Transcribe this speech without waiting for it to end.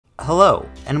Hello,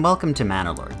 and welcome to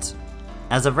Manor Lords.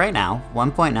 As of right now,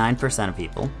 1.9% of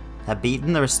people have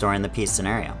beaten the Restoring the Peace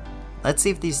scenario. Let's see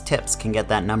if these tips can get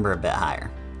that number a bit higher.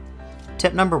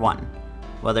 Tip number 1.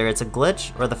 Whether it's a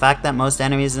glitch or the fact that most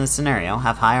enemies in the scenario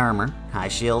have high armor, high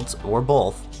shields, or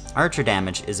both, archer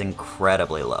damage is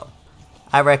incredibly low.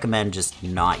 I recommend just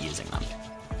not using them.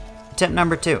 Tip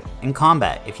number 2. In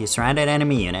combat, if you surround an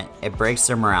enemy unit, it breaks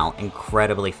their morale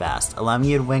incredibly fast, allowing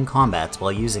you to win combats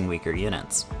while using weaker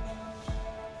units.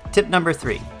 Tip number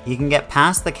 3. You can get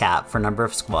past the cap for number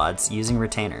of squads using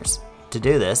retainers. To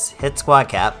do this, hit squad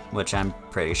cap, which I'm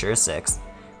pretty sure is 6,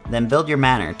 then build your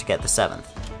manor to get the 7th.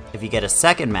 If you get a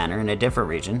second manor in a different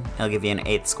region, it'll give you an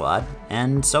 8th squad,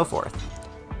 and so forth.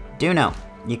 Do note,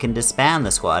 you can disband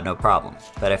the squad no problem,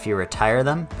 but if you retire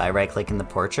them by right-clicking the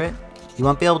portrait, you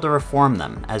won't be able to reform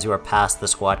them as you are past the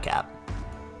squad cap.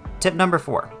 Tip number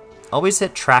 4. Always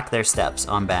hit track their steps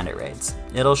on bandit raids.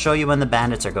 It'll show you when the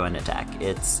bandits are going to attack.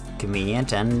 It's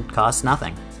convenient and costs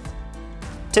nothing.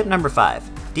 Tip number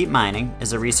 5. Deep mining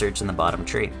is a research in the bottom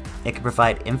tree. It can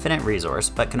provide infinite resource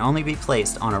but can only be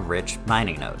placed on a rich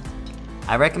mining node.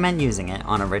 I recommend using it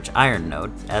on a rich iron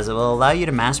node as it will allow you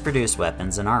to mass produce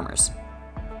weapons and armors.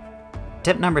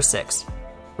 Tip number 6.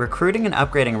 Recruiting and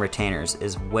upgrading retainers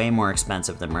is way more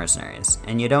expensive than mercenaries,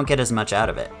 and you don't get as much out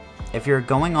of it. If you're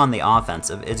going on the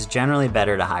offensive, it's generally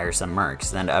better to hire some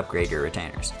mercs than to upgrade your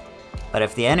retainers. But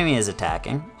if the enemy is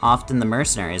attacking, often the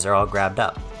mercenaries are all grabbed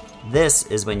up. This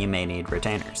is when you may need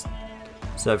retainers.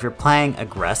 So if you're playing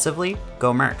aggressively,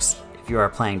 go mercs. If you are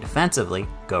playing defensively,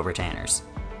 go retainers.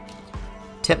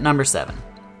 Tip number 7.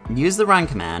 Use the run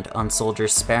command on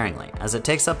soldiers sparingly, as it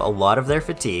takes up a lot of their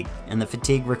fatigue, and the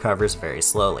fatigue recovers very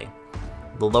slowly.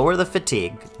 The lower the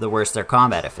fatigue, the worse their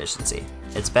combat efficiency.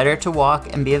 It's better to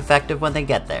walk and be effective when they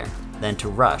get there, than to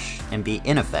rush and be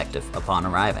ineffective upon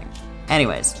arriving.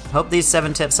 Anyways, hope these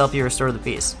 7 tips help you restore the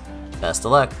peace. Best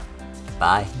of luck.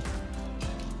 Bye.